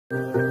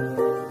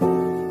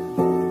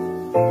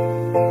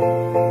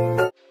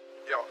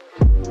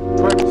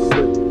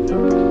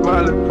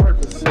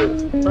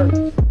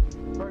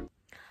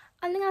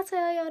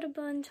안녕하세요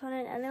여러분,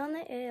 저는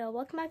엘레나예요.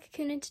 Welcome back to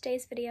Kun. In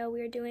today's video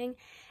we are doing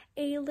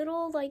a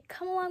little like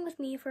come along with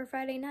me for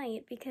Friday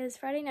night, because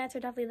Friday nights are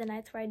definitely the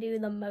nights where I do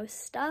the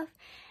most stuff,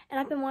 and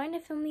I've been wanting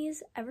to film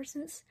these ever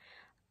since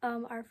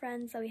our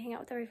friends that we hang out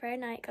with every Friday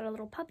night got a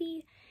little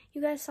puppy.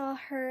 You guys saw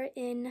her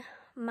in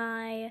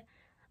my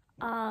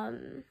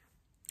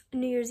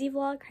New Year's Eve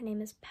vlog. Her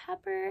name is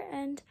Pepper,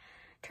 and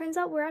turns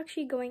out we're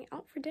actually going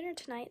out for dinner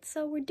tonight,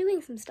 so we're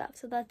doing some stuff,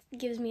 so that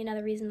gives me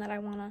another reason that I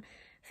want to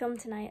film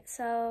tonight.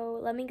 So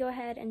let me go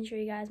ahead and show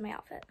you guys my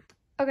outfit.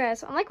 Okay,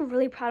 so I'm like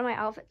really proud of my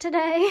outfit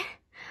today.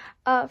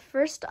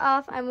 First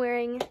off, I'm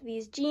wearing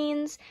these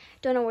jeans.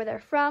 Don't know where they're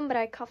from, but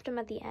I cuffed them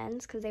at the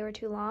ends because they were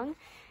too long.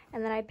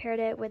 And then I paired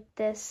it with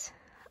this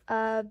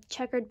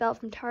checkered belt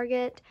from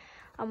Target.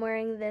 I'm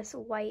wearing this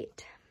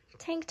white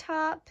tank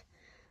top.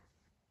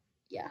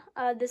 Yeah,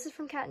 this is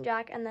from Cat and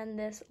Jack, and then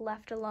this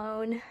Left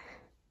Alone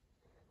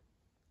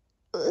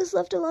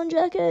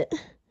jacket.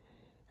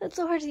 That's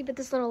so hard to see, but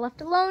this little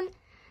Left Alone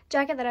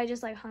jacket that I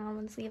just like hung on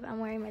one sleeve. I'm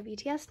wearing my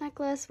BTS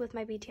necklace with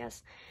my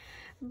BTS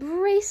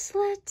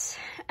bracelet,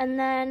 and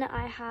then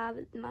I have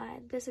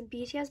this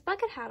BTS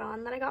bucket hat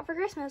on that I got for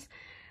Christmas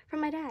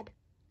from my dad.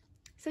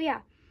 So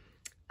yeah,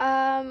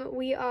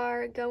 we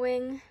are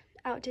going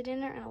out to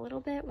dinner in a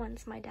little bit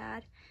once my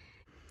dad.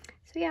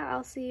 So yeah,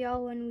 I'll see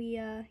y'all when we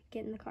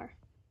get in the car.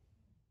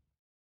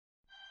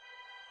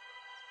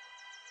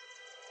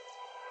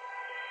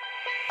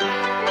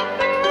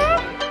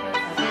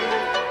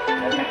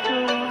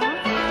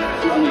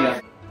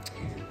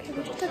 Okay,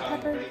 we just took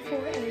Pepper for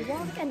a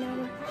walk, and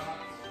now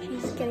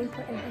she's getting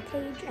put in her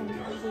cage, and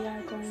now we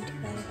are going to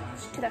go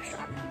to the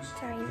restaurant.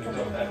 Sorry for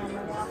being on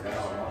the walk.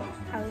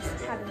 I was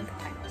having a good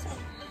time, so.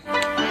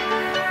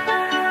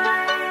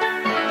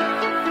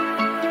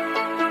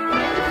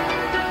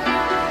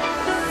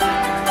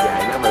 Yeah,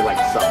 I never like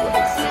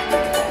Subways.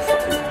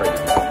 Something's pretty.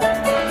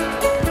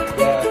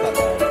 Yeah, I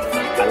thought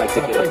that. I like to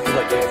get it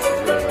like this.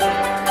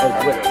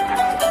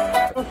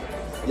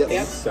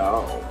 Yes. So.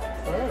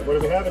 All right, what are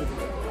we having?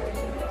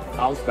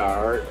 I'll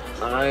start.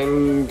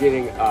 I'm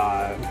getting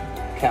a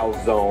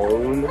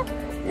calzone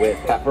with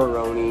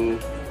pepperoni.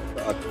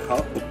 A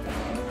cup.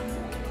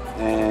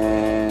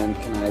 And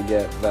can I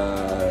get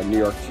the New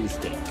York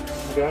cheesesteak?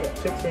 You got it.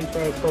 Chips, french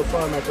fries,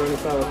 coleslaw, macaroni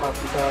salad,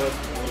 pasta salad.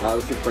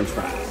 Let's do french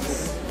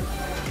fries.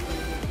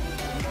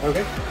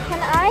 Okay.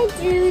 Can I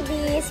do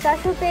the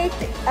special baked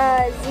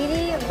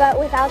ziti, but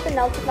without the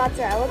melted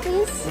mozzarella,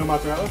 please? No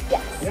mozzarella?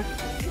 Yes. Yeah.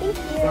 Thank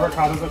you. The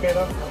ricotta's okay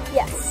though?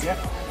 Yes. Yeah.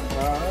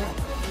 All right.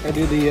 Can I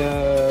do the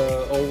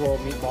oval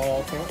meatball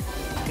also?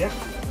 Yeah.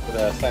 With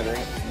a side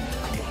ranch?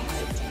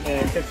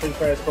 And chips, french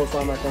fries,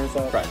 coleslaw, macaroni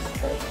salad. Fries.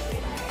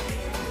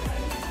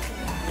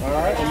 All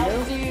right,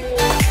 and you?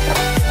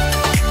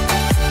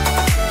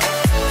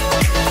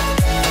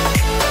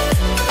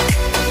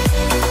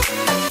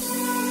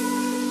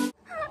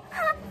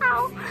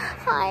 Ow.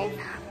 Hi.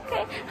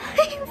 Okay.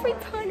 Hi,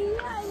 everybody.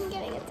 I'm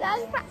getting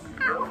attacked.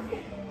 Ow.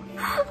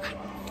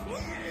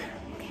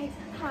 Okay.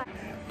 Hi.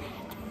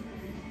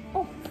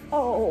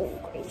 Oh,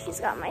 great.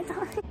 She's got my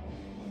tongue.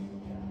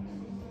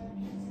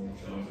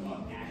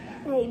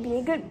 Hey, be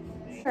a good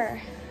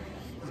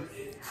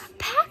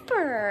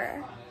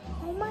Pepper.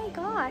 Oh my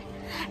god.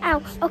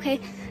 Ow. Okay.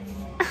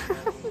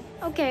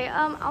 Okay.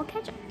 I'll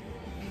catch up.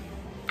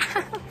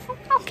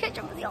 I'll catch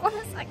up with y'all in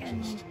a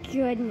second.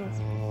 Goodness.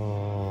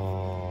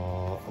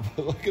 Oh,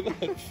 look at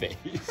that face.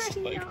 I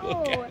like,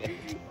 know. look at it.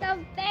 The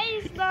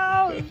face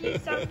though.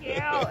 She's so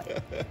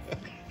cute.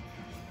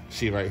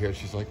 See right here,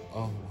 she's like,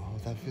 oh, wow,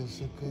 that feels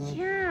so good.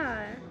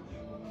 Yeah.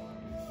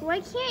 Why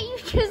can't you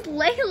just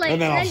lay like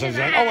No, this? she's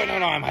like, oh, wait,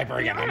 no, I'm hyper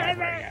again. I'm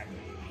hyper again.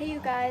 Hey,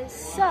 you guys.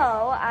 So,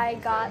 I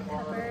got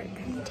Pepper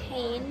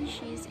contained.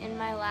 She's in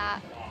my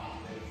lap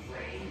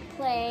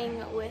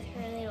playing with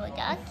her little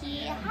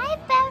ducky. Hi,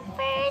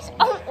 Peppers.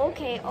 Oh,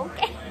 okay.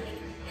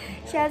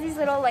 She has these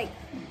little, like,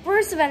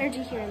 bursts of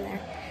energy here and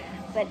there.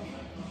 But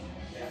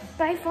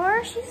by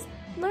far, she's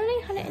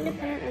learning how to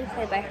independently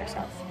play by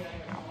herself.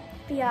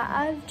 But yeah,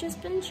 I've just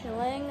been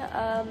chilling,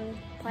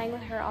 playing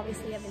with her.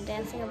 Obviously, I've been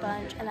dancing a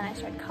bunch, and then I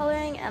started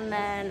coloring, and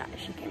then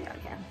she came down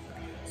here.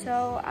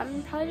 So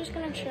I'm probably just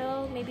gonna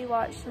chill, maybe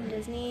watch some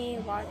Disney,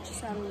 watch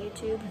some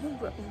YouTube.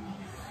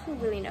 Who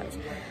really knows?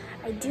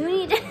 I do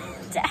need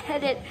to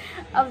edit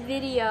a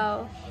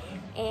video,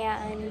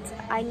 and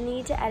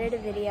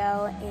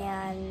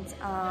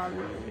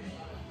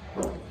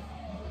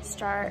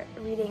start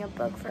reading a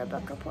book for a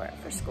book report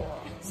for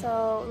school.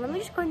 So let me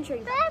just go and show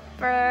you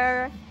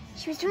Pepper.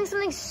 She was doing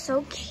something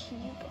so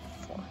cute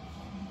before.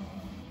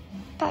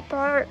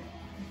 Pepper.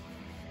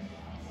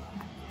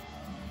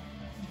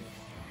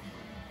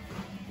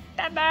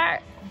 Pepper.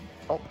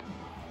 Oh.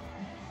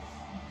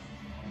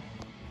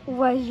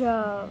 What's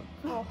up?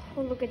 Oh,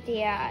 look at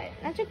that.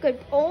 That's a good.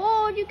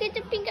 Oh, you get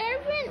the pink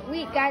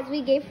elephant. Guys,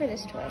 we gave her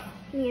this toy.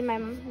 Me and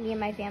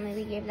my family,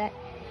 we gave that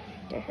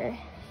to her.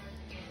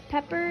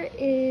 Pepper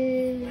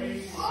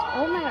is,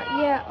 oh my god,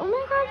 yeah, oh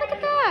my god, look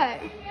at that.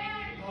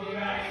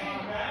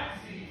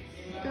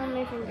 On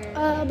my finger.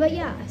 But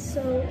yeah,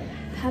 so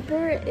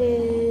Pepper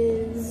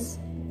is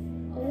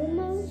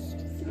almost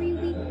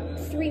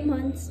 3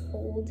 months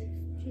old.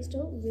 She's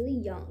still really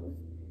young.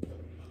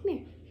 Come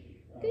here.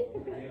 Good.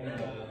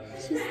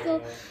 She's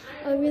still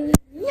a really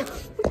young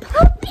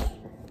puppy.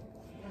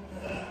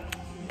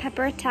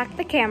 Pepper attacked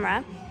the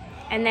camera,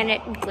 and then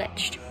it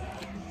glitched.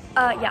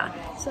 Yeah,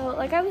 so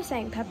like I was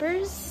saying,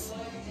 Pepper's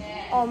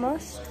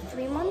almost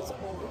 3 months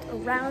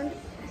old, around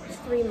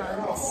 3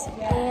 months,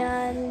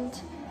 and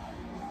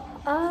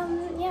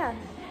yeah,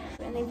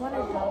 and they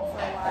wanted a dog for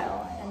a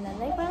while, and then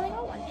they finally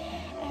got one.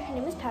 And her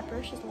name is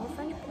Pepper. She's a little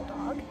French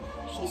bulldog.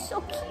 She's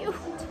so cute.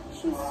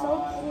 She's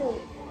so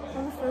cute.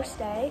 On the first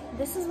day,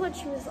 this is what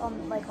she was on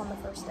the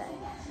first day.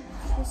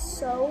 She was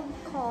so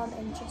calm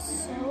and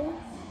just so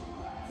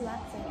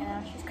relaxing, and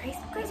now she's crazy,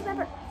 crazy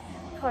Pepper.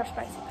 Call her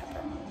Spicy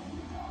Pepper.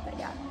 But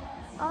yeah,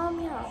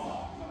 yeah.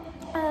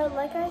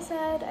 Like I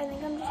said, I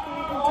think I'm just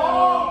gonna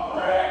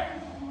continue.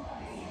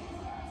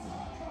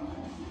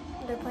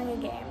 They're playing a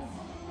game.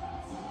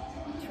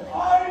 It's really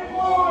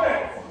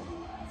loud.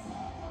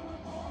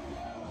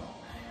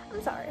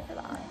 I'm sorry for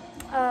that.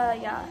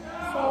 Yeah.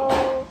 So.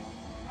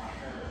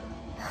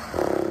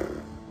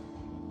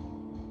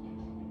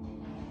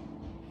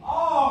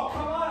 Oh,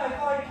 come on! I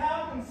thought I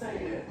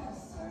compensated.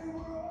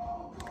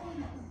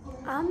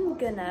 I'm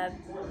gonna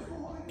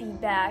be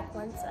back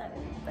once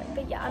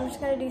but yeah, I'm just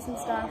gonna do some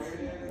stuff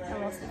and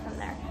we'll see from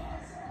there.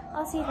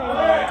 I'll see if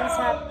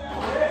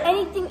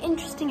anything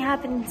interesting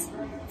happens.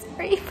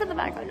 Sorry for the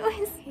background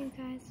noise. Hey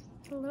guys,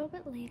 it's a little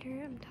bit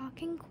later. I'm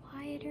talking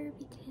quieter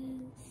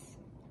because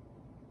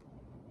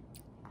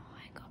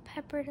I got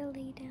Pepper to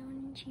lay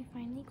down and she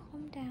finally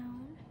calmed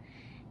down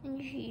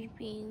and she's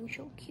being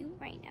so cute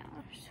right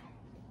now.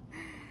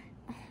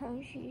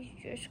 So she's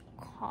just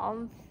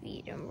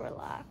comfy and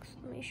relaxed.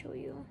 Let me show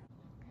you.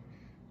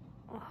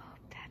 Oh,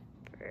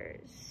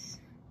 Peppers.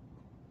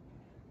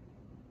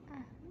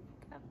 Oh,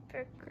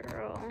 Pepper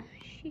girl.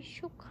 She's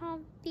so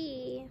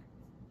comfy.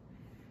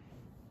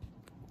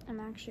 I'm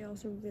actually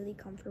also really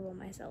comfortable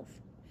myself.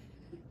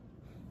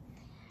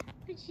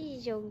 But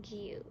she's so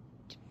cute.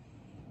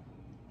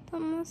 It's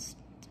almost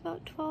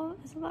about 12.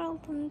 It's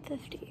about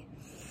 11:50.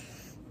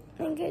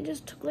 I think I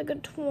just took like a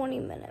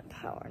 20-minute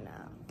power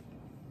nap.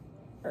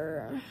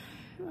 Or,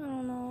 I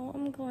don't know,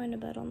 I'm going to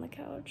bed on the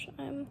couch.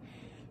 I'm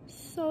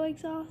so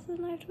exhausted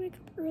and I have to wake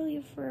up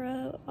early for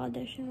a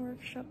audition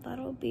workshop.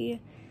 That'll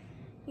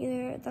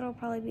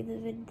probably be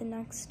the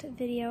next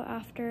video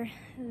after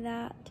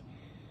that.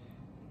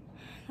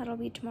 That'll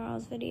be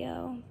tomorrow's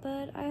video.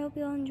 But I hope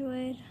you all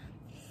enjoyed.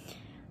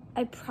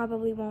 I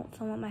probably won't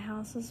film at my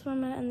house. This is where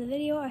I'm gonna end the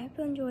video. I hope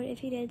you enjoyed.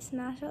 If you did,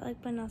 smash that like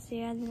button. I'll see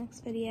you in the next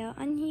video.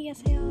 안녕히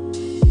계세요.